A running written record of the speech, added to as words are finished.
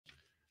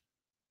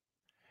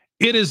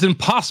It is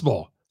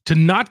impossible to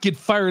not get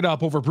fired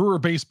up over Brewer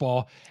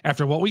baseball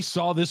after what we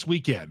saw this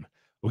weekend.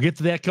 We'll get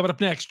to that coming up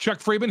next. Chuck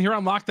Freeman here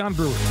on Locked On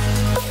Brewers.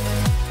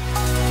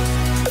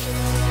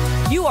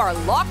 You are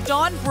Locked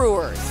On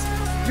Brewers,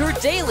 your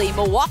daily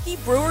Milwaukee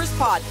Brewers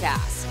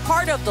podcast.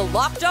 Part of the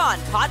Locked On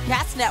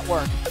Podcast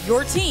Network,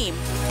 your team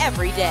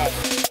every day.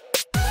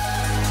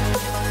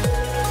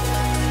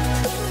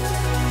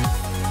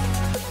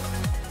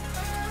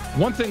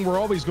 One thing we're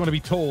always going to be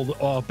told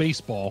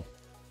baseball,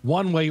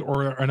 one way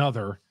or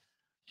another,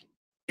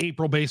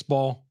 April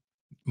baseball,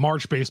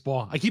 March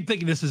baseball. I keep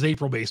thinking this is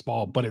April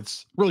baseball, but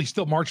it's really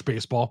still March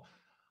baseball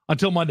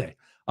until Monday.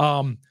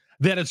 That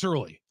it's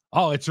early.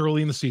 Oh, it's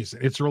early in the season.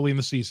 It's early in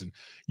the season.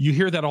 You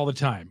hear that all the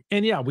time.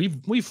 And yeah,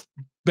 we've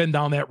been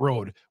down that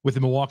road with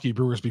the Milwaukee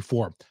Brewers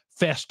before.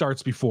 Fast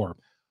starts before.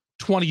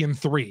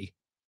 20-3.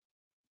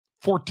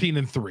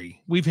 14-3.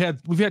 We've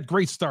had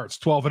great starts,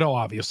 12-0,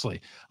 obviously.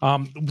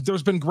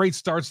 There's been great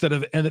starts that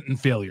have ended in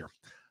failure.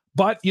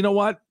 But you know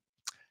what?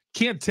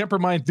 Can't temper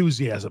my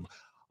enthusiasm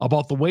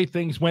about the way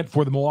things went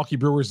for the Milwaukee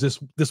Brewers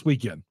this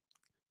weekend.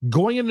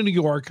 Going into New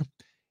York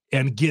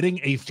and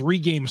getting a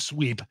 3-game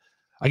sweep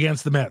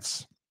against the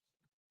Mets.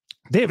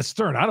 David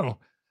Stern, I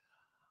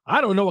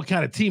don't know what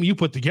kind of team you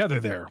put together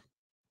there.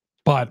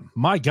 But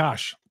my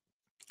gosh,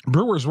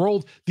 Brewers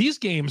rolled these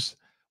games.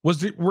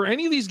 Were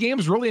any of these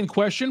games really in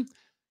question?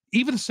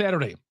 Even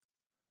Saturday,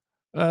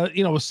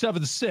 it was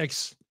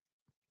 7-6,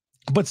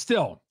 but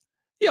still,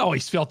 you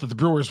always felt that the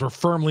Brewers were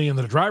firmly in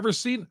the driver's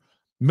seat.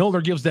 Milner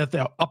gives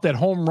that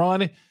home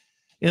run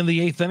in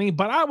the 8th inning,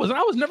 but I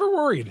was never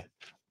worried.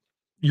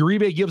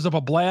 Uribe gives up a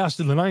blast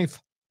in the 9th,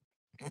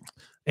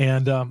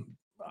 and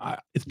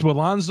it's to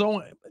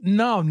Alonso.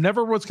 No,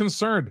 never was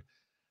concerned.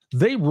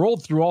 They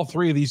rolled through all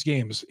 3 of these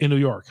games in New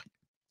York.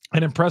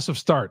 An impressive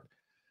start.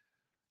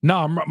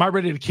 Now, am I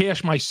ready to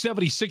cash my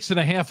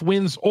 76.5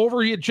 wins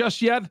over it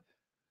just yet?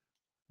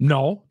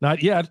 No,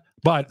 not yet.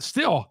 But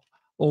still,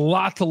 a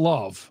lot to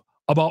love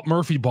about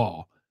Murphy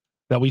ball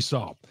that we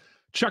saw.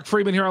 Chuck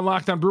Freeman here on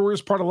Locked On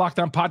Brewers, part of Locked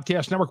On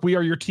Podcast Network. We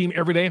are your team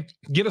every day.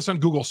 Get us on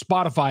Google,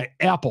 Spotify,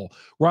 Apple.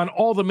 We're on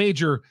all the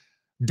major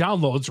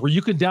downloads where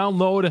you can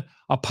download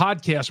a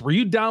podcast, where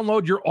you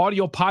download your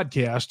audio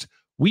podcast.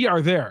 We are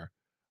there.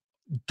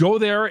 Go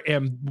there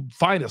and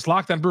find us,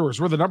 Locked On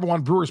Brewers. We're the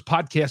 #1 Brewers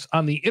podcast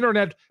on the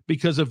internet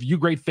because of you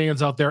great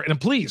fans out there.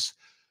 And please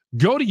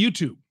go to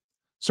YouTube,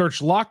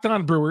 search Locked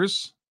On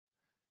Brewers,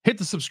 hit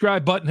the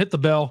subscribe button, hit the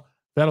bell.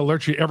 That'll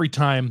alert you every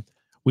time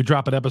we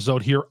drop an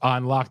episode here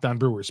on Locked On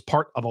Brewers,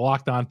 part of the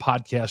Locked On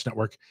Podcast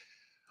Network.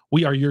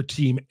 We are your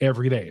team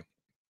every day.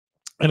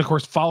 And, of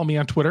course, follow me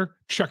on Twitter,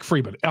 Chuck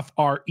Freeman,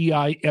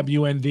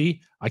 FREIMUND.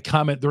 I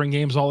comment during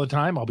games all the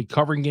time. I'll be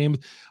covering games,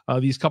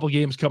 these couple of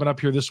games coming up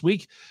here this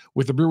week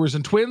with the Brewers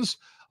and Twins.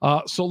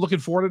 So looking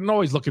forward and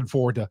always looking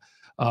forward to,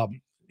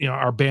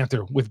 our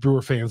banter with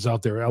Brewer fans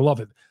out there. I love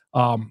it.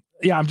 I'm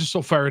just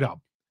so fired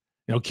up.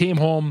 Came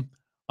home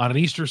on an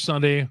Easter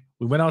Sunday.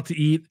 We went out to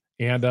eat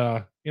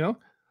and,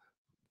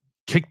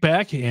 kicked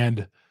back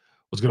and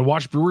was going to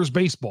watch Brewers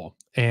baseball.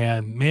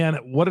 And, man,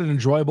 what an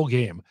enjoyable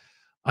game.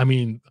 I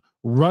mean,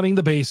 running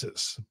the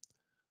bases,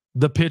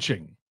 the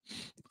pitching.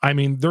 I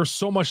mean, there's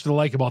so much to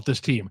like about this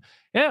team.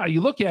 Yeah,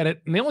 you look at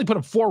it, and they only put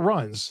up 4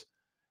 runs,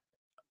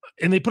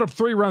 and they put up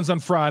 3 runs on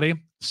Friday,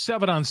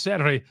 7 on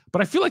Saturday.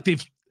 But I feel like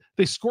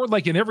they scored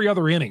like in every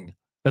other inning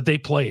that they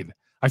played.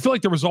 I feel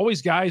like there was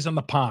always guys on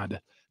the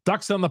pond,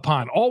 ducks on the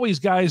pond, always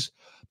guys.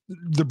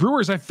 The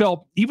Brewers, I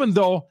felt, even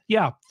though,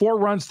 4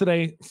 runs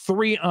today,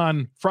 3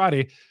 on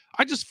Friday,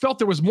 I just felt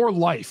there was more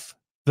life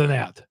than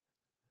that.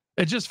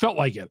 It just felt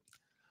like it.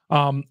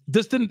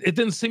 It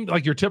didn't seem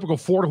like your typical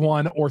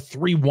 4-1 or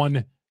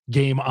 3-1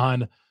 game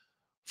on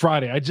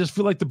Friday. I just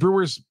feel like the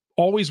Brewers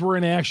always were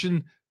in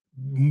action,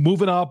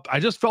 moving up.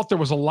 I just felt there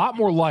was a lot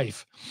more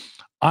life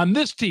on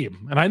this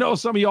team. And I know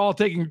some of y'all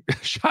taking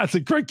shots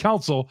at Craig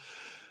Counsell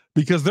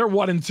because they're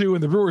 1-2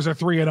 and the Brewers are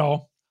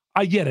 3-0.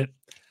 I get it.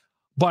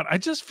 But I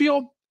just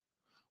feel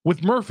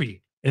with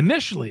Murphy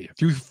initially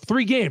through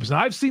 3 games, and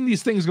I've seen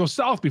these things go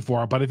south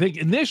before, but I think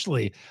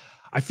initially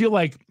I feel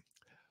like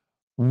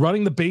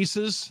running the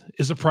bases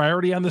is a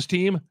priority on this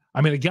team.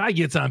 I mean, a guy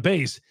gets on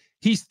base,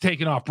 he's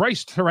taken off.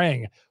 Bryce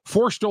Terang,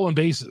 4 stolen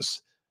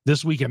bases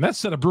this weekend. That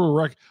set a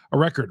Brewer a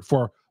record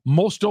for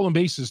most stolen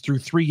bases through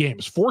 3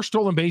 games. 4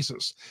 stolen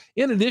bases,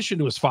 in addition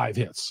to his 5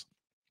 hits.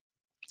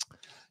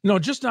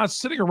 Just not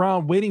sitting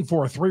around waiting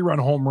for a 3-run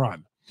home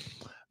run.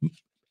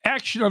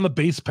 Action on the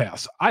base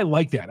pass. I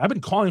like that. I've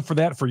been calling for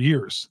that for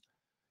years.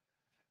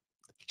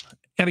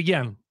 And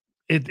again,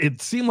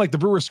 it seemed like the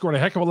Brewers scored a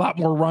heck of a lot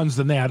more runs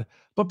than that,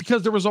 but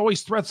because there was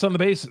always threats on the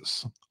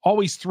bases,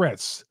 always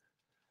threats.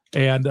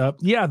 And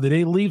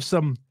they leave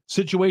some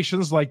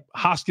situations like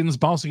Hoskins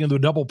bouncing into a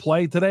double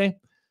play today.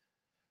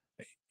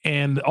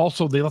 And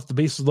also they left the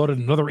bases loaded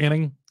in another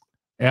inning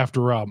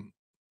after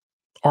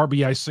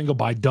RBI single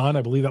by Dunn.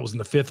 I believe that was in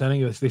the 5th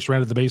inning. They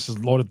surrounded the bases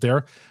loaded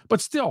there. But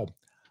still,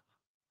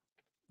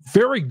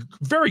 very,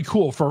 very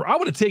cool. I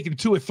would have taken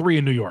 2 or 3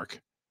 in New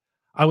York.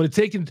 I would have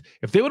taken,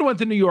 if they would have went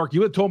to New York, you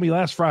would have told me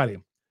last Friday,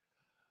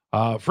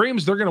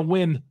 Frames, they're going to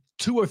win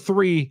 2 or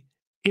 3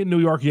 in New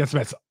York against the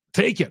Mets.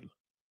 Take it.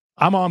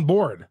 I'm on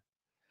board.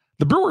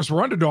 The Brewers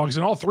were underdogs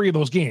in all 3 of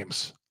those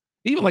games.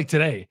 Even like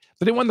today.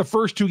 They didn't win the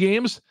first 2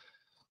 games.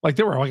 Like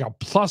they were like a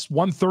plus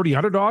 130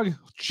 underdog.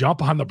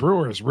 Jump on the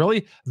Brewers.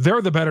 Really?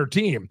 They're the better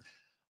team.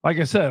 Like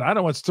I said, I don't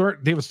know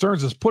what David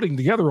Stearns is putting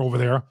together over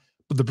there,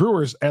 but the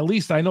Brewers, at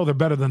least I know they're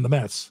better than the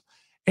Mets.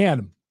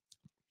 And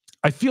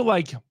I feel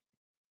like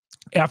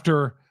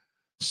after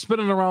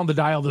spinning around the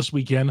dial this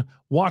weekend,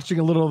 watching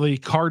a little of the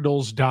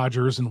Cardinals,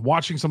 Dodgers, and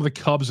watching some of the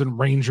Cubs and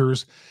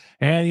Rangers,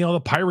 and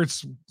the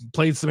Pirates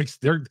played some.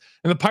 And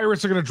the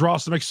Pirates are going to draw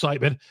some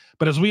excitement.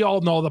 But as we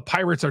all know, the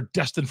Pirates are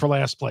destined for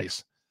last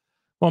place.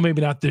 Well,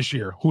 maybe not this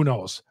year. Who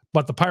knows?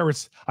 But the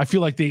Pirates, I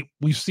feel like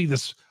we see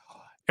this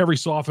every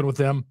so often with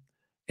them.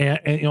 And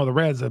the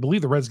Reds, I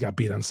believe the Reds got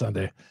beat on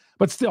Sunday.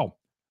 But still,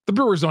 the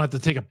Brewers don't have to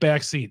take a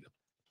back seat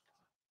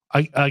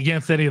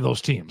against any of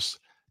those teams.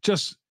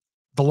 Just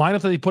the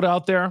lineup that they put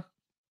out there.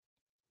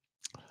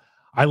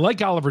 I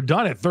like Oliver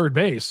Dunn at third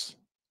base.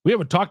 We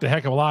haven't talked a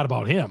heck of a lot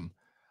about him,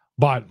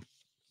 but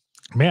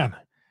man,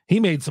 he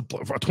made a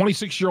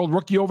 26-year-old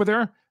rookie over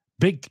there.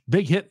 Big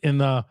hit in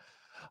the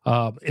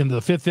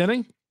 5th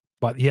inning.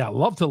 But yeah,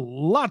 lot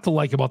to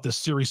like about this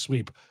series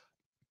sweep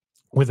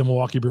with the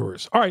Milwaukee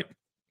Brewers. All right,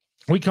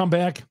 we come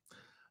back.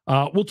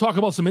 We'll talk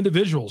about some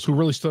individuals who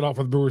really stood out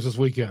for the Brewers this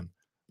weekend.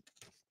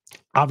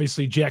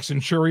 Obviously, Jackson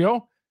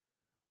Chourio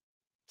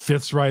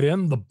fits right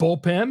in. The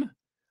bullpen,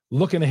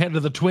 looking ahead to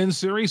the Twins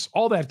series.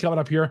 All that coming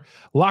up here.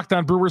 Locked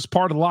On Brewers,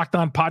 part of the Locked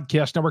On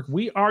Podcast Network.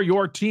 We are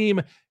your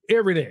team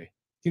every day.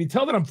 Can you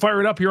tell that I'm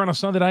fired up here on a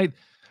Sunday night?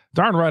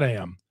 Darn right I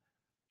am.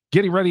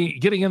 Getting ready,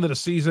 getting into the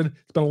season.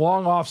 It's been a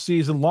long off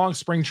season, long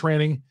spring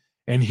training,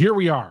 and here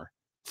we are,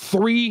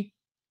 3-0.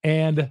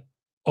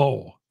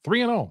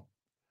 3-0.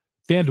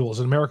 FanDuel is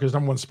America's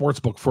 #1 sports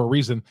book for a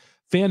reason.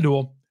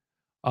 FanDuel,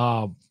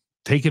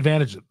 take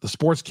advantage of it. The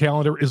sports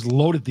calendar is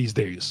loaded these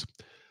days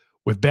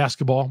with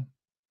basketball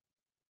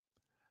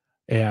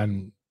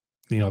and,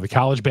 the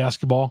college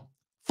basketball.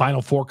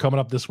 Final Four coming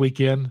up this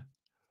weekend.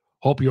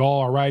 Hope you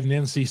all are riding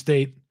NC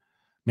State.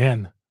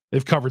 Man,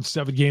 they've covered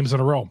 7 games in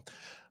a row.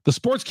 The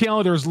sports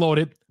calendar is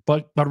loaded,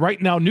 but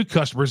right now, new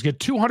customers get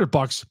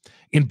 $200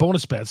 in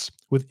bonus bets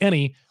with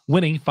any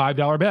winning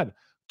 $5 bet.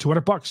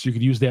 $200. You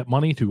could use that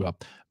money to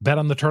bet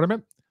on the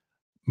tournament,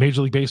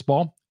 Major League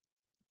Baseball,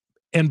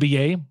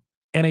 NBA,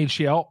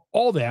 NHL,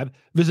 all that.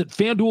 Visit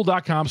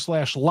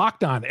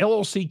FanDuel.com/LockedOn,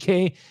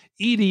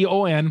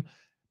 LOCKEDON.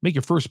 Make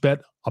your first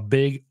bet a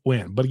big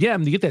win. But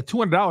again, you get that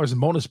 $200 in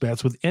bonus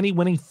bets with any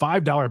winning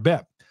 $5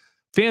 bet.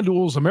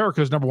 FanDuel is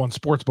America's #1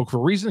 sports book for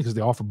a reason, because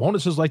they offer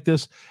bonuses like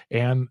this.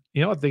 And,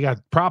 they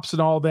got props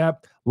and all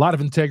that, a lot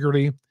of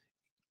integrity.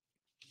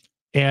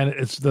 And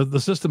it's the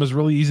system is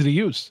really easy to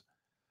use.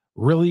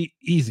 Really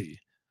easy.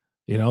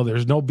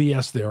 There's no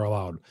BS there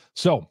allowed.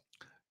 So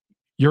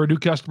you're a new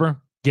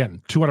customer.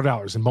 Again,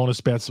 $200 in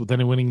bonus bets with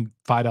any winning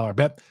 $5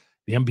 bet.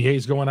 The NBA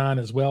is going on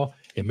as well.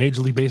 In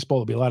Major League Baseball,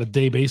 there'll be a lot of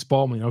day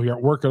baseball. You're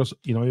at work,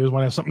 you always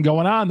want to have something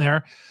going on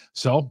there.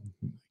 So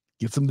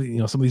get some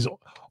of these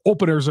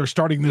openers are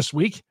starting this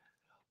week,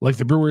 like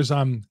the Brewers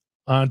on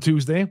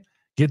Tuesday.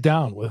 Get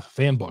down with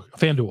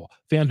FanDuel.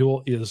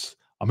 FanDuel is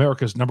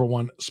America's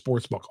 #1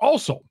 sports book.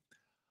 Also,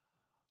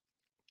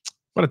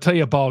 I want to tell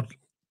you about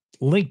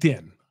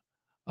LinkedIn.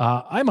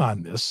 I'm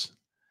on this,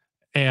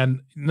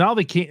 and now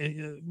they can't.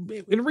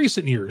 In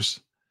recent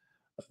years,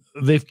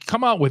 they've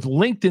come out with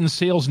LinkedIn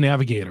Sales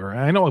Navigator.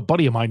 I know a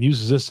buddy of mine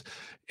uses this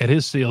at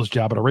his sales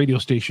job at a radio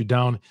station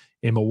down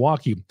in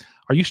Milwaukee.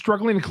 Are you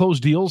struggling to close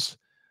deals?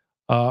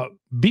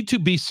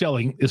 B2B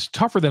selling is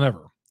tougher than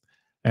ever.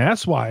 And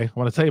that's why I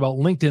want to tell you about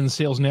LinkedIn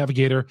Sales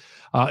Navigator.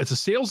 It's a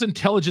sales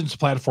intelligence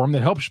platform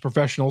that helps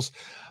professionals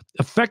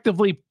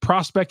effectively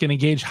prospect and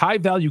engage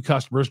high-value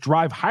customers,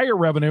 drive higher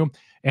revenue,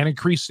 and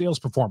increase sales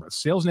performance.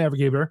 Sales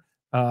Navigator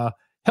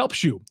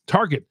helps you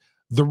target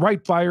the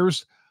right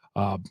buyers,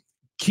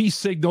 key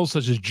signals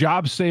such as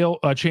job sale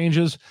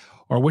changes,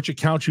 or which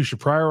accounts you should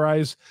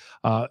prioritize.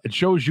 It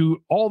shows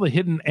you all the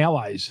hidden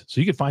allies,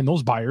 so you can find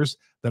those buyers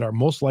that are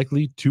most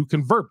likely to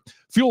convert.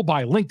 Fueled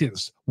by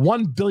LinkedIn's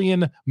 1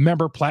 billion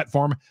member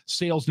platform,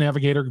 Sales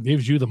Navigator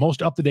gives you the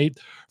most up-to-date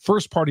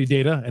first-party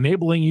data,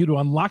 enabling you to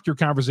unlock your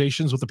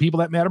conversations with the people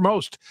that matter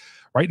most.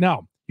 Right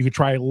now, you can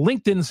try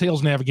LinkedIn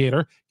Sales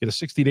Navigator, get a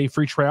 60-day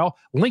free trial,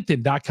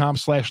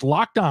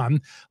 linkedin.com/lockedon,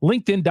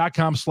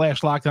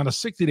 linkedin.com/lockedon, a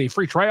 60-day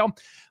free trial.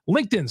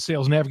 LinkedIn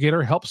Sales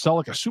Navigator helps sell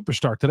like a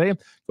superstar today.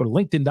 Go to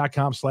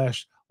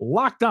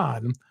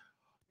linkedin.com/lockedon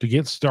to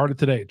get started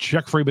today.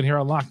 Chuck Freeman here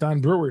on Locked On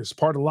Brewers,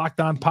 part of the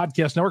Locked On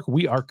Podcast Network.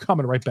 We are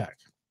coming right back.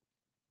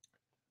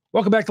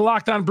 Welcome back to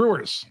Locked On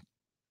Brewers.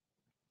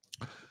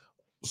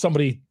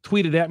 Somebody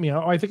tweeted at me.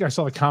 I think I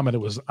saw the comment. It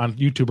was on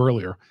YouTube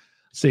earlier.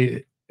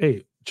 Say,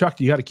 hey,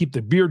 Chuck, you got to keep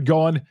the beard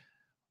going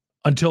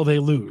until they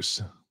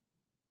lose.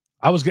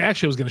 I was going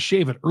to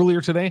shave it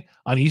earlier today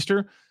on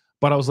Easter,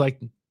 but I was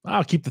like,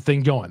 I'll keep the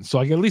thing going. So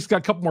I at least got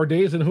a couple more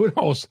days, and who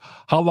knows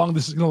how long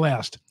this is going to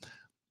last.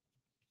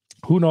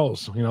 Who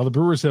knows? The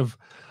Brewers have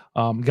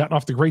Gotten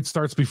off the great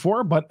starts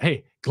before, but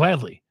hey,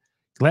 gladly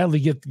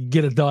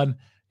get it done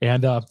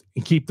and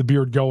keep the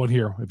beard going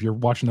here if you're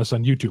watching us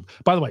on YouTube.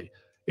 By the way,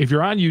 if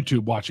you're on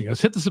YouTube watching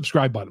us, hit the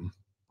subscribe button.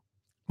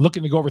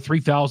 Looking to go over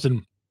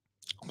 3,000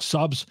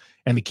 subs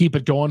and to keep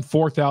it going,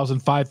 4,000,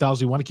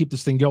 5,000. We want to keep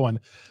this thing going.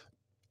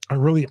 I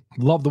really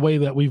love the way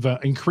that we've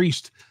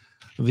increased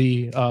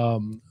the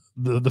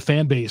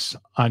fan base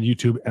on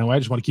YouTube, and I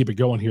just want to keep it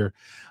going here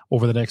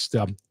over the next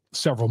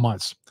several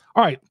months.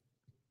 All right,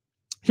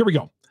 here we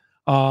go.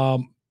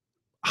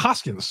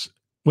 Hoskins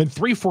went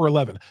 3 for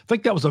 11. I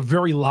think that was a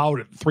very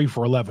loud 3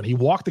 for 11. He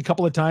walked a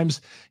couple of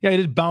times. Yeah, he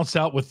did bounce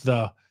out with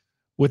the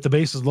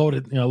bases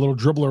loaded, a little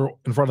dribbler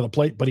in front of the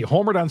plate, but he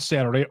homered on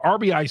Saturday,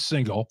 RBI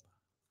single,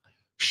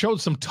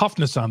 showed some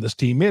toughness on this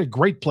team, made a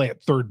great play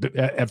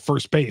at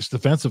first base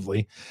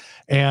defensively.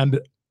 And,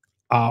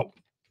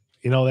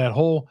 that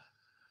whole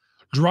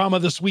drama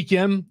this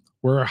weekend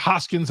where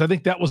Hoskins, I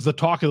think that was the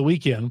talk of the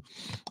weekend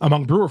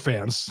among Brewer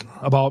fans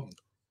about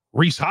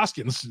Rhys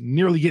Hoskins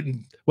nearly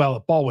getting,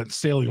 the ball went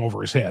sailing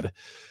over his head.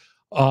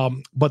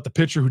 But the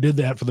pitcher who did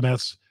that for the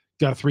Mets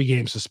got a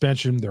 3-game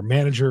suspension. Their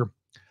manager,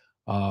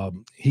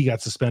 he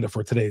got suspended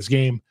for today's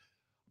game.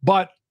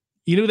 But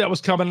you knew that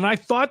was coming, and I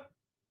thought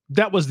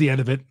that was the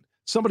end of it.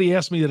 Somebody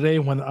asked me today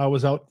when I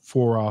was out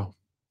for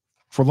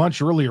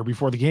lunch earlier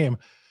before the game,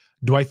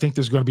 do I think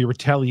there's going to be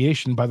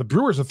retaliation by the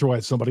Brewers to throw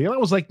at somebody? And I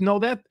was like, no,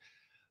 that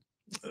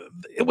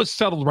it was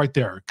settled right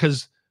there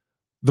because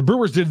the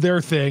Brewers did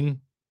their thing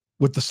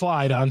with the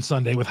slide on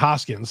Sunday with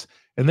Hoskins,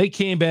 and they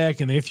came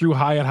back and they threw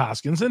high at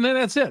Hoskins, and then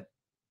that's it.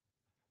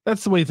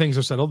 That's the way things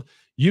are settled.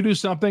 You do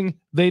something,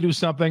 they do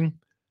something,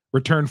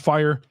 return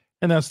fire,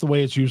 and that's the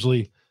way it's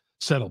usually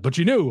settled. But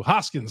you knew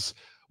Hoskins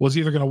was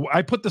either going to –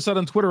 I put this out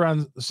on Twitter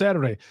on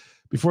Saturday.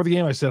 Before the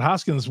game, I said,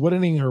 Hoskins, what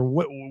inning or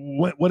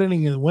what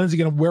inning, when is he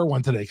going to wear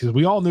one today? Because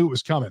we all knew it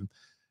was coming.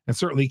 And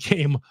certainly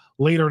came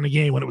later in the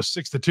game when it was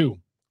 6-2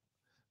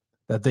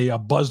 that they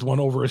buzzed one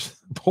over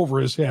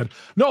his head.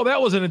 No,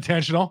 that wasn't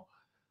intentional.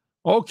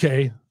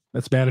 Okay,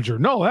 that's manager.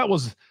 No, that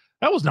was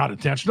not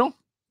intentional.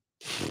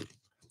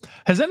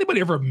 Has anybody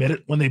ever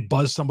admitted when they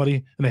buzz somebody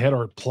in the head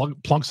or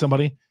plunk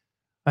somebody?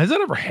 Has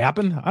that ever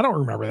happened? I don't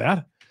remember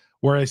that.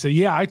 Where I say,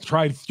 yeah, I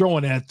tried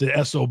throwing at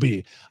the SOB.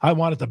 I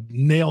wanted to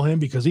nail him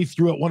because he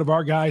threw at one of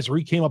our guys or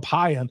he came up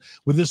high and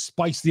with his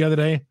spikes the other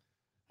day.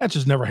 That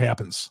just never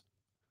happens.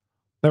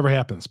 Never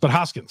happens. But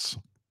Hoskins,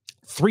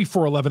 3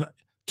 for 11,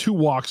 2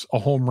 walks, a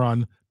home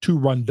run,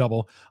 2-run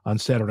double on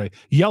Saturday.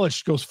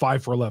 Yelich goes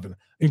 5 for 11.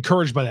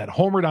 Encouraged by that.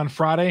 Homered on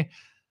Friday.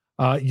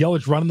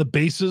 Yelich running the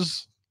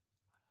bases.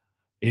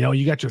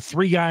 You got your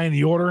 3 guy in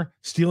the order,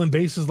 stealing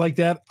bases like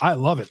that. I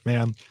love it,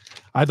 man.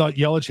 I thought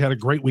Yelich had a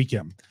great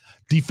weekend.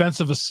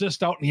 Defensive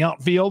assist out in the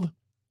outfield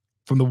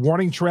from the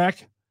warning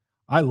track.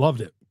 I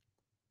loved it.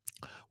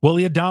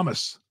 Willy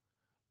Adames,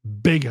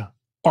 big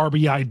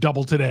RBI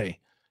double today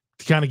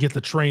to kind of get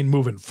the train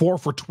moving. 4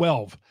 for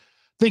 12. I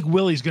think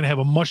Willie's going to have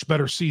a much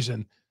better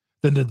season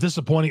than the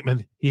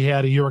disappointment he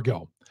had a year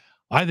ago.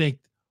 I think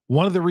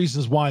one of the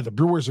reasons why the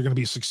Brewers are going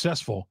to be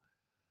successful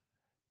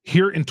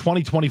here in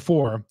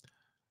 2024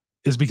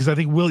 is because I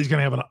think Willie's going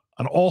to have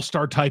an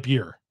all-star type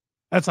year.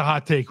 That's a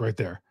hot take right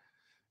there.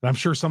 And I'm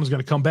sure someone's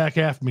going to come back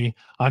after me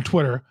on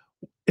Twitter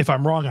if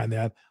I'm wrong on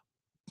that.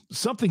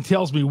 Something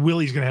tells me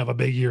Willie's going to have a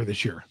big year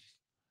this year.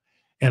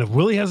 And if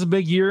Willie has a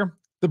big year,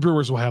 the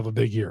Brewers will have a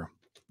big year.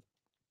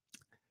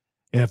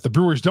 And if the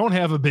Brewers don't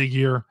have a big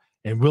year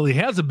and Willie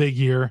has a big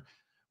year,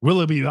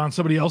 Willie will be on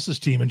somebody else's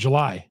team in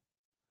July,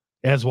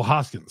 as will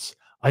Hoskins.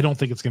 I don't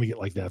think it's going to get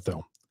like that,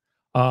 though.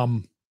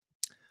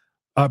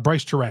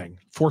 Bryce Terang,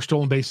 4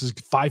 stolen bases,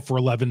 5 for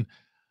 11.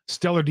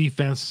 Stellar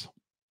defense.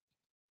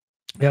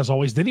 As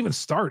always, didn't even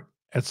start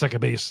at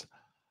second base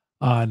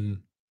on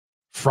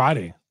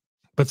Friday,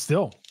 but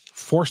still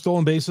 4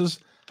 stolen bases.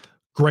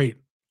 Great.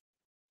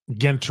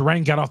 Again,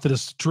 Terang got off to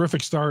this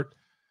terrific start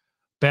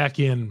back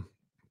in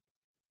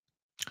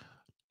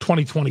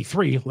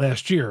 2023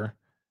 last year.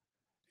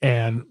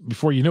 And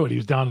before you knew it, he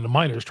was down in the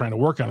minors trying to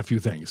work on a few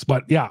things.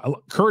 But yeah,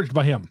 encouraged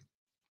by him.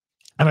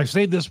 And I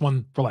saved this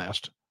one for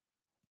last.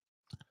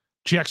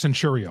 Jackson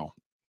Chourio.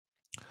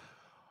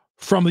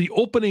 From his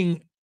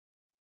opening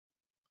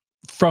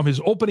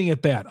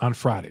at bat on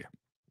Friday,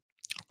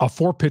 a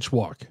 4-pitch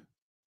walk.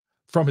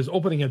 From his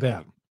opening at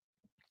bat,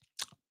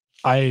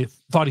 I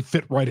thought he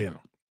fit right in.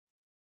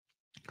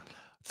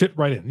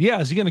 Yeah,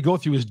 is he going to go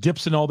through his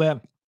dips and all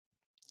that?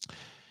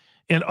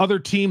 And other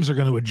teams are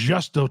going to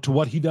adjust to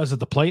what he does at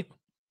the plate.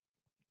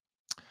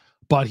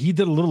 But he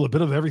did a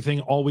bit of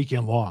everything all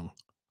weekend long.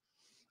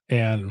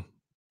 And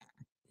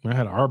I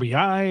had an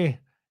RBI,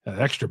 an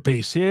extra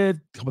base hit,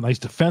 a couple nice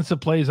defensive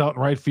plays out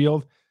in right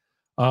field.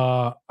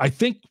 I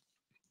think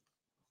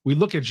we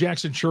look at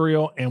Jackson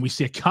Chourio and we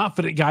see a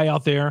confident guy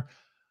out there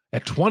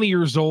at 20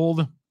 years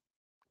old,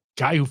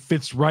 guy who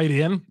fits right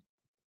in.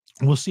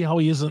 We'll see how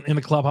he is in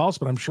the clubhouse,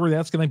 but I'm sure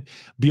that's going to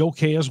be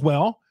okay as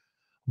well.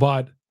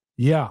 But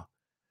yeah,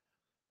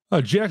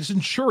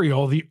 Jackson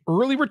Chourio, the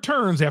early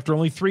returns after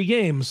only 3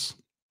 games.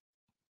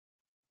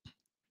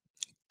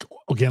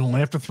 again,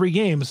 only after 3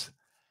 games,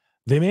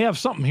 they may have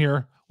something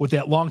here with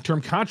that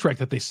long-term contract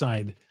that they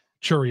signed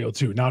Chourio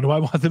to. Now, do I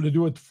want them to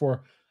do it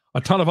for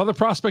a ton of other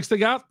prospects they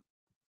got?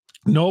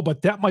 No,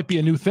 but that might be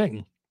a new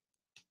thing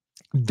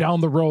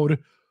down the road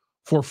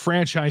for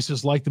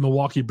franchises like the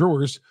Milwaukee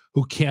Brewers,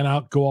 who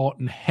cannot go out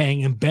and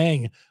hang and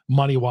bang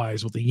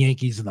money-wise with the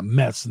Yankees and the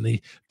Mets and the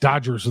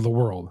Dodgers of the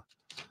world.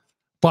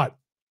 But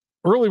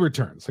early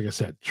returns, like I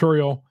said,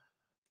 Chourio,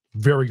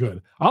 very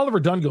good.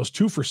 Oliver Dunn goes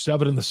 2 for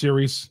 7 in the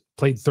series,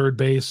 played third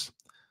base,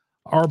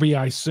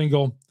 RBI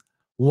single,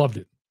 loved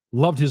it.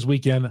 Loved his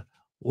weekend,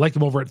 liked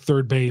him over at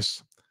third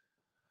base.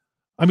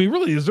 I mean,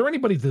 really, is there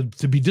anybody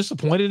to be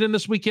disappointed in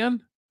this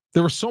weekend?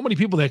 There were so many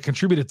people that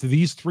contributed to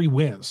these 3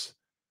 wins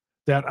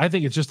that I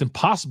think it's just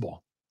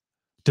impossible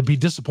to be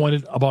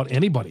disappointed about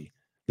anybody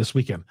this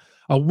weekend.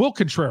 Will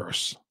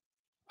Contreras,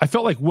 I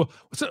felt like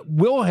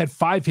Will had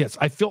 5 hits.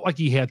 I felt like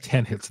he had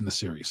 10 hits in the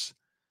series.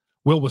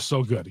 Will was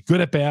so good. Good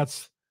at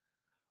bats.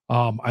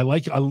 I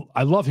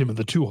love him in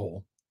the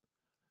 2-hole.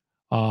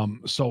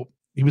 So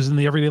he was in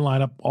the everyday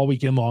lineup all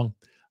weekend long.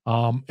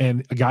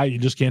 And a guy you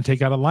just can't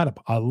take out of the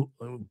lineup.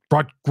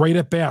 Brought great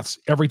at bats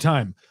every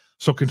time.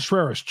 So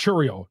Contreras,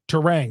 Chourio,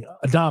 Turang,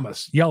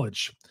 Adames,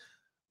 Yelich,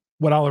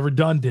 what Oliver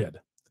Dunn did.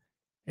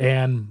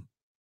 And,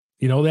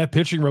 that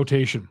pitching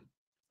rotation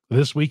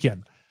this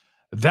weekend,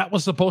 that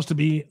was supposed to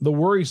be the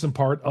worrisome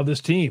part of this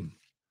team.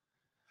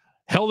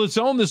 Held its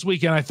own this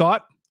weekend, I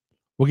thought.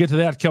 We'll get to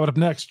that coming up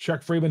next.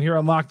 Chuck Freeman here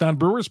on Locked On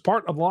Brewers,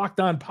 part of the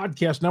Locked On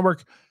Podcast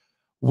Network.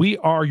 We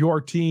are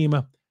your team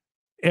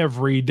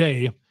every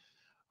day.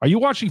 Are you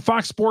watching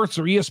Fox Sports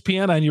or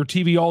ESPN on your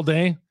TV all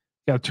day?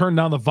 Got to turn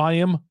down the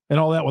volume and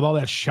all that with all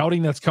that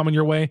shouting that's coming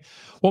your way?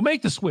 Well,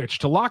 make the switch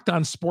to Locked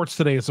On Sports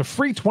Today. It's a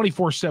free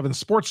 24/7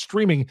 sports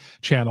streaming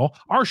channel.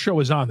 Our show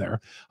is on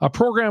there. A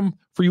program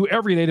for you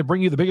every day to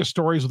bring you the biggest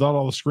stories without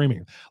all the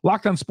screaming.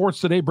 Locked On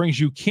Sports Today brings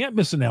you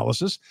can't-miss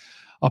analysis,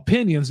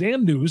 opinions,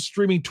 and news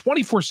streaming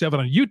 24/7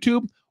 on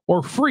YouTube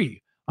or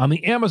free on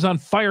the Amazon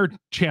Fire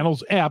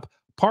Channels app,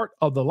 part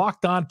of the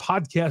Locked On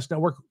Podcast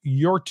Network,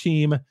 your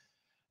team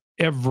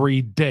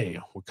every day.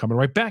 We're coming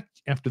right back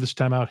after this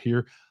time out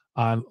here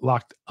on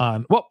Locked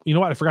On. Well, you know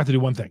what? I forgot to do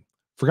one thing.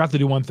 Forgot to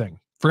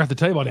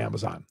tell you about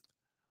Amazon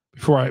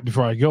before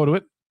I go to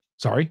it.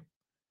 Sorry.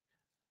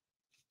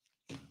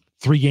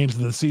 3 games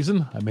of the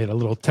season. I made a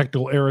little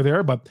technical error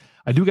there, but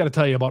I do got to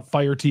tell you about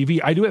Fire TV.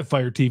 I do have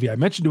Fire TV. I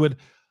mentioned to it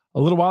a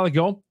little while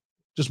ago.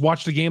 Just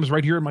watch the games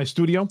right here in my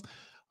studio.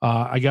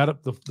 I got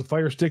up the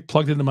Fire Stick,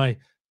 plugged into my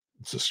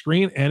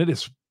screen, and it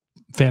is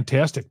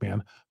fantastic,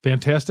 man.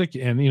 Fantastic.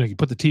 And, you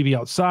put the TV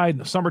outside in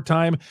the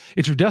summertime.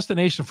 It's your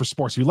destination for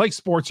sports. If you like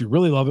sports, you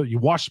really love it, you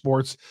watch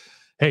sports,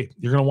 hey,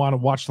 you're going to want to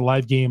watch the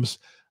live games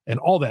and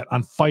all that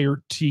on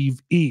Fire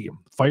TV.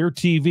 Fire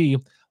TV.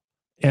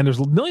 And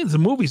there's millions of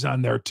movies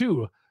on there,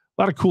 too.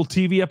 A lot of cool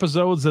TV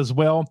episodes as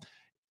well.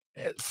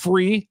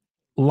 Free,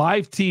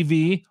 live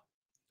TV,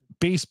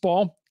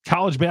 baseball,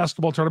 college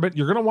basketball tournament.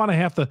 You're going to want to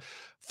have the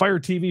Fire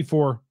TV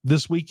for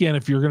this weekend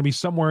if you're going to be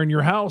somewhere in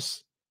your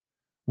house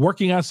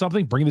working on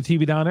something. Bring the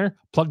TV down there,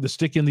 plug the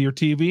stick into your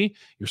TV,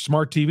 your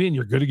smart TV, and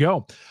you're good to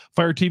go.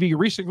 Fire TV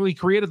recently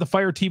created the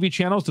Fire TV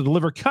channels to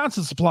deliver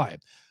constant supply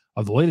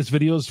of the latest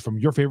videos from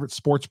your favorite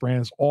sports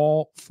brands,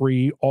 all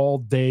free, all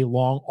day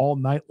long, all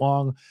night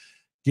long.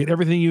 Get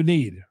everything you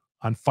need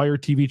on Fire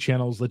TV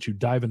channels. Let you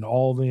dive into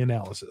all the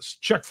analysis.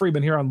 Chuck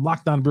Freeman here on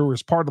Locked On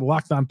Brewers, part of the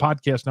Locked On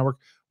Podcast Network.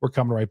 We're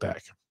coming right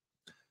back.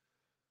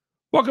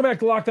 Welcome back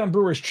to Locked On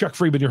Brewers. Chuck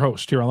Freeman, your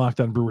host here on Locked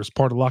On Brewers,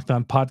 part of the Locked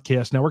On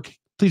Podcast Network.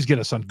 Please get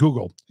us on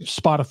Google,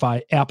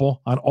 Spotify,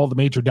 Apple, on all the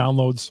major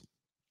downloads.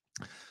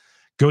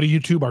 Go to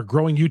YouTube, our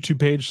growing YouTube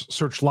page,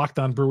 search Locked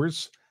On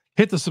Brewers.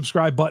 Hit the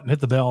subscribe button, hit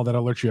the bell. That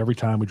alerts you every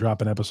time we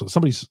drop an episode.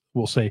 Somebody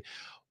will say,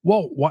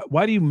 well,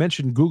 why do you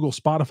mention Google,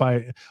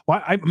 Spotify?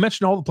 Why I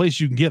mention all the places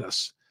you can get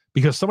us?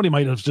 Because somebody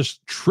might have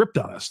just tripped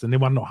on us and they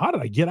want to know, how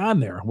did I get on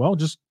there? Well,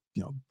 just,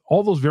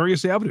 all those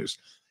various avenues.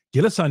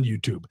 Get us on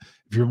YouTube.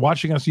 If you're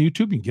watching us on YouTube,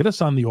 you can get us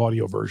on the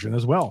audio version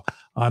as well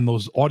on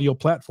those audio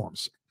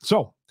platforms.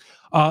 So,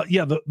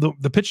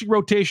 the pitching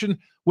rotation,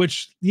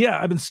 which,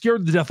 I've been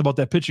scared to death about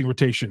that pitching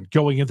rotation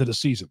going into the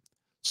season.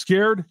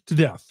 Scared to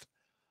death.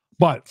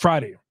 But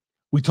Friday,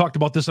 we talked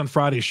about this on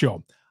Friday's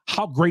show,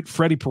 how great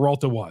Freddie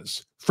Peralta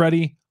was.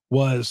 Freddie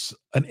was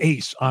an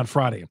ace on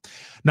Friday.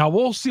 Now,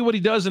 we'll see what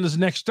he does in his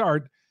next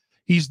start.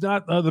 He's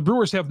not, the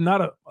Brewers have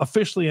not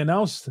officially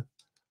announced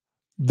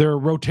their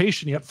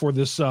rotation yet for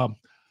this. I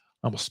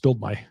almost spilled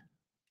my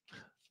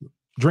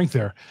drink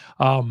there.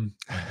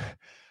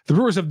 The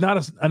Brewers have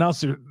not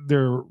announced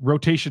their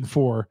rotation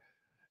for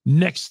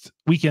next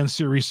weekend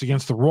series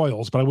against the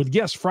Royals, but I would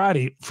guess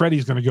Friday,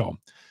 Freddie's going to go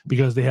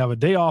because they have a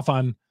day off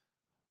on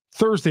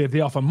Thursday, a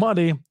day off on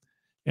Monday,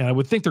 and I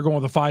would think they're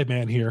going with a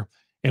 5-man here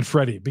and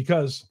Freddie,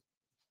 because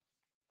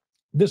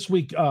this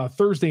week,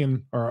 Tuesday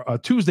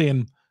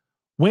and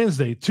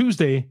Wednesday.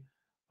 Tuesday,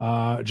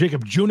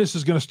 Jacob Junis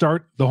is going to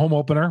start the home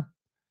opener.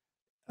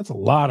 That's a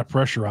lot of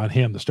pressure on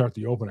him to start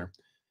the opener.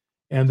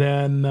 And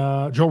then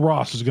Joe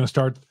Ross is going to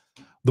start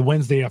the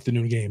Wednesday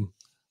afternoon game.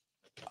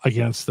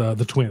 against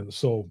the Twins.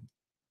 So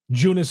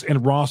Junis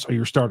and Ross are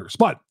your starters.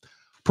 But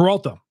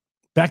Peralta,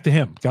 back to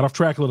him. Got off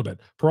track a little bit.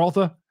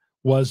 Peralta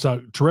was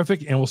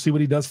terrific, and we'll see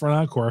what he does for an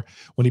encore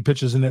when he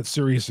pitches in that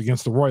series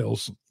against the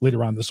Royals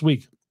later on this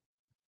week.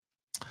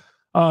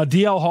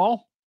 DL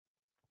Hall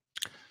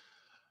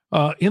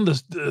in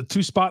the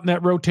two spot in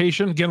that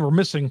rotation. Again, we're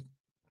missing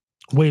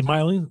Wade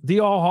Miley.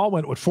 DL Hall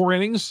went with 4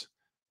 innings,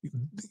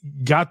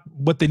 got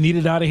what they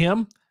needed out of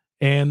him,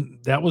 and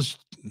that was,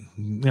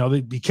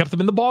 he kept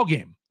them in the ball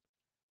game.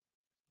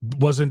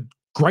 Wasn't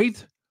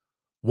great,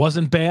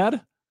 wasn't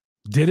bad,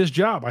 did his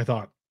job, I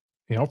thought.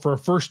 For a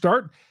first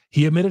start,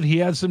 he admitted he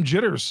had some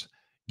jitters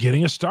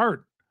getting a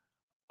start.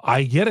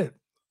 I get it.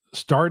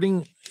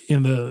 Starting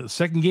in the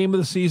second game of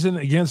the season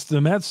against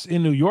the Mets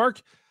in New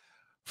York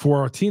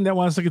for a team that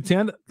wants to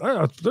contend,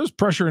 there's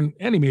pressure in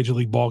any major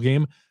league ball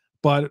game.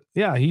 But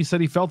yeah, he said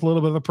he felt a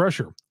little bit of the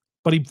pressure,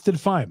 but he did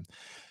fine.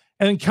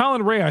 And then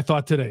Colin Ray, I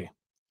thought today,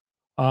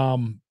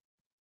 5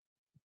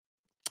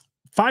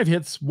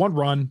 hits, 1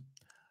 run,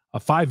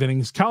 5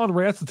 innings. Colin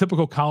Ray, that's the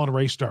typical Colin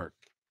Ray start.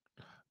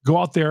 Go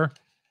out there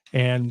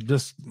and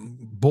just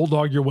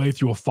bulldog your way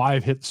through a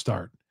 5-hit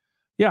start.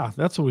 Yeah,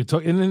 that's what we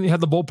took. And then you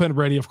had the bullpen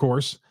ready, of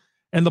course.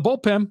 And the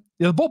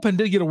bullpen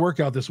did get a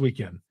workout this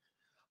weekend.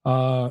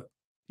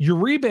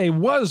 Uribe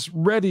was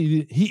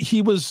ready.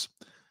 He was,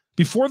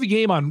 before the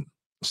game on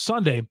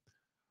Sunday,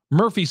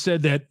 Murphy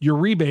said that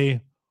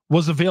Uribe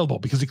was available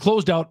because he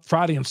closed out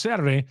Friday and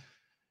Saturday.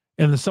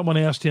 And then someone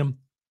asked him,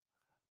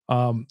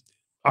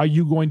 are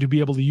you going to be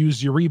able to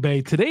use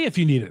Uribe today if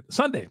you need it?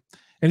 Sunday.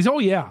 And he said, oh,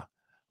 yeah.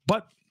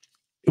 But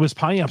it was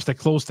Payamps that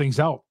closed things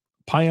out.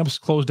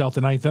 Payamps closed out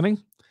the 9th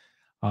inning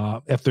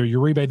after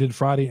Uribe did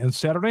Friday and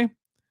Saturday.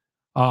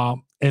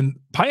 And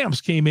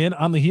Payamps came in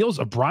on the heels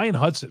of Brian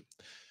Hudson.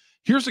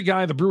 Here's a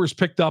guy the Brewers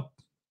picked up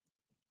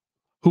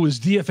who was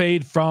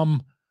DFA'd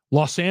from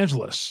Los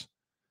Angeles.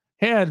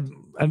 Had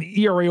an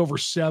ERA over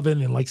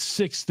 7 and like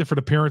 6 different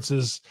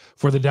appearances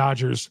for the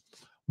Dodgers.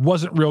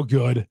 Wasn't real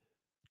good.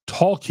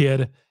 Tall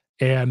kid.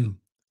 And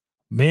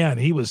man,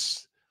 he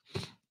was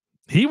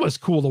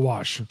cool to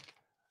watch.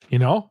 He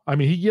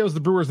gives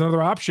the Brewers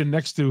another option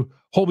next to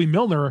Hobie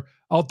Milner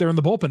out there in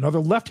the bullpen, another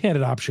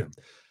left-handed option.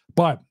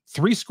 But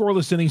 3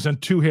 scoreless innings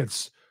and 2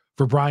 hits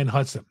for Brian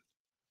Hudson.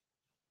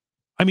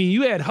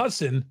 You add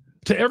Hudson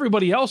to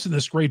everybody else in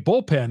this great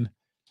bullpen,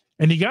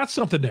 and you got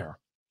something there.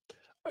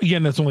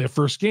 Again, that's only a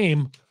first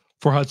game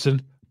for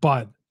Hudson,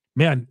 but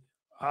man,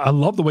 I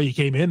love the way he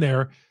came in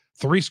there.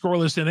 3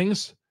 scoreless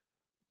innings,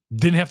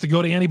 didn't have to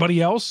go to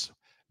anybody else,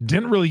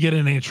 didn't really get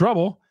in any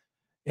trouble,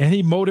 and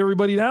he mowed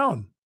everybody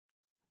down.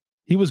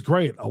 He was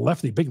great. A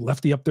lefty, big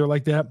lefty up there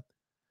like that.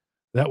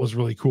 That was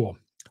really cool.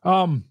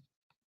 What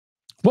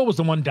was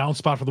the one down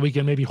spot for the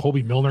weekend? Maybe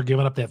Hobie Milner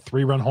giving up that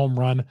 3-run home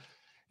run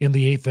in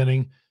the 8th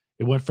inning.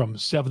 It went from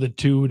 7-2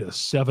 to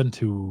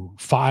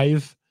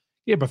 7-5.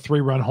 He had a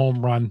 3-run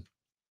home run.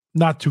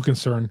 Not too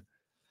concerned.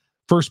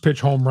 First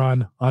pitch home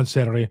run on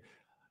Saturday,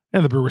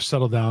 and the Brewers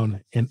settled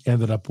down and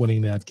ended up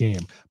winning that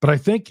game. But I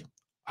think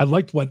I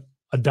liked what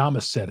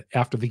Adames said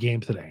after the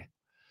game today.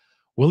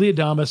 Willy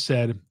Adames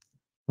said,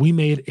 we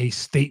made a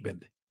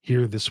statement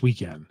here this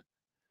weekend.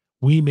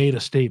 We made a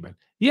statement.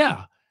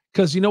 Yeah,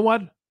 because you know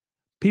what?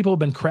 People have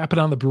been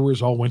crapping on the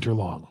Brewers all winter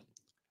long.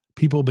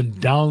 People have been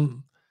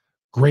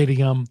downgrading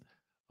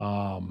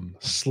them,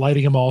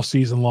 slighting them all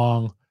season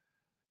long.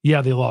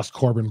 Yeah, they lost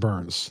Corbin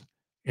Burns.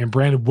 And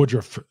Brandon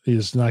Woodruff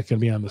is not going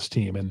to be on this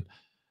team. And,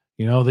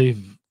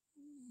 they've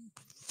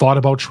thought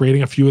about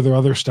trading a few of their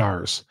other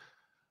stars.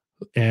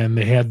 And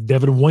they had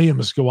Devin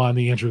Williams go on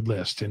the injured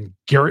list and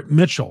Garrett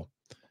Mitchell.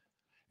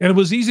 And it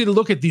was easy to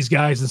look at these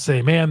guys and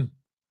say, man,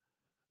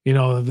 they're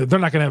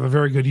not going to have a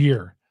very good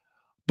year.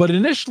 But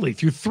initially,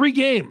 through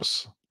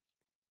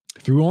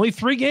only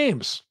 3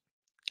 games,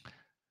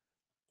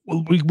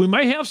 we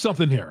might have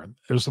something here.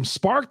 There's some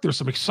spark, there's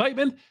some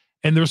excitement,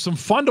 and there's some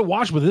fun to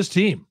watch with this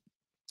team.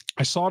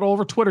 I saw it all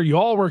over Twitter. You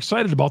all were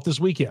excited about this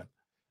weekend.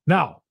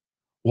 Now,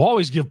 we'll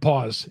always give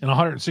pause in a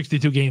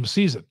 162-game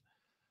season.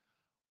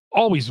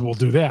 Always will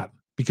do that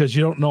because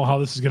you don't know how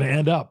this is going to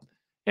end up.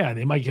 Yeah,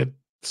 they might get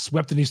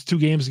swept in these 2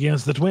 games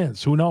against the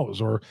Twins. Who knows?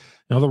 Or,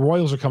 the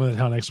Royals are coming to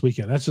town next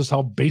weekend. That's just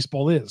how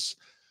baseball is.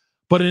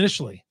 But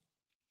initially,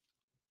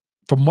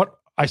 from what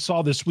I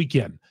saw this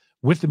weekend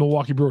with the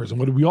Milwaukee Brewers and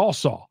what we all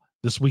saw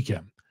this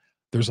weekend,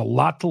 there's a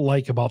lot to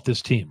like about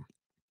this team.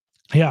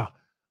 Yeah,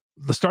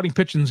 the starting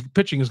pitching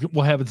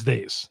will have its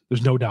days.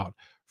 There's no doubt.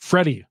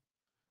 Freddie,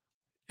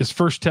 his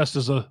first test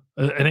as an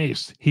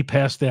ace, he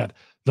passed that.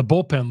 The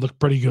bullpen looked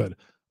pretty good,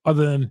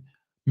 other than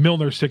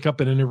Milner's hiccup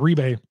and an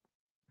Uribe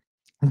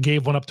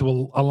gave one up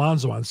to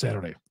Alonso on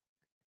Saturday.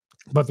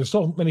 But there's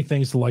so many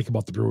things to like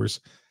about the Brewers,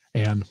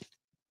 and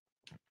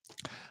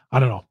I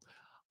don't know.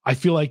 I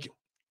feel like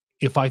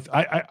if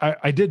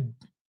I did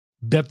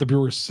bet the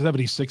Brewers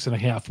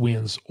 76.5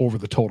 wins over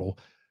the total.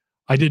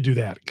 I did do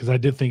that because I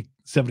did think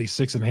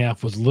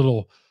 76.5 was a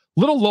little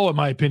low in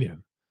my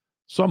opinion.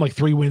 So I'm like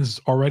 3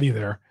 wins already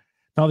there.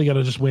 Now they got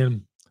to just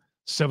win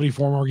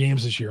 74 more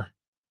games this year.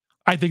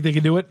 I think they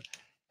can do it.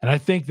 and I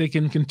think they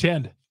can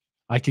contend.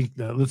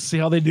 Let's see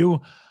how they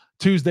do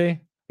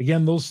Tuesday.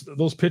 Again,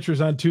 those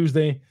pitchers on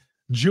Tuesday.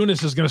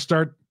 Junis is going to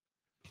start.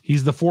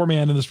 He's the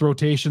 4-man in this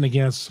rotation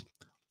against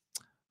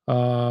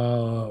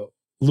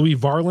Louis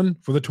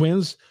Varland for the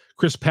Twins.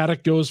 Chris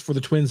Paddock goes for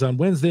the Twins on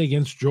Wednesday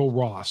against Joe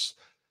Ross.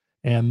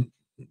 And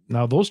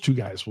now those two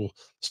guys will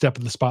step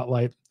in the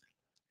spotlight.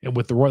 And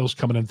with the Royals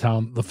coming in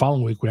town the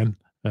following week, when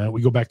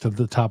we go back to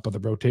the top of the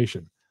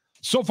rotation.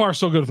 So far,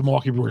 so good with the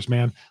Milwaukee Brewers,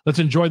 man. Let's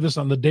enjoy this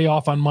on the day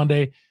off on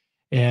Monday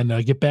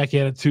and get back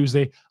at it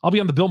Tuesday. I'll be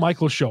on the Bill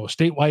Michaels show,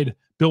 statewide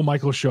Bill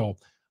Michaels show.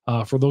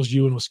 For those of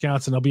you in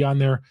Wisconsin, I'll be on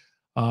there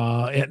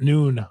at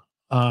noon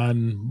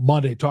on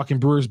Monday talking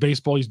Brewers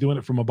baseball. He's doing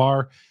it from a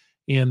bar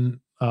in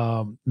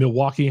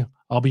Milwaukee.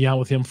 I'll be on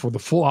with him for the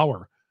full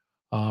hour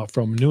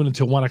from noon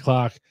until 1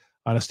 o'clock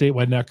on a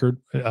statewide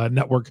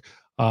network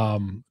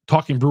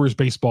talking Brewers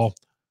baseball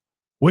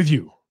with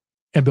you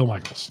and Bill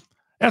Michaels.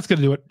 That's going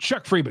to do it.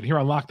 Chuck Freeman here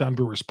on Locked On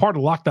Brewers, part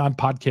of Locked On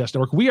Podcast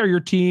Network. We are your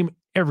team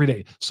every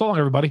day. So long,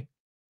 everybody.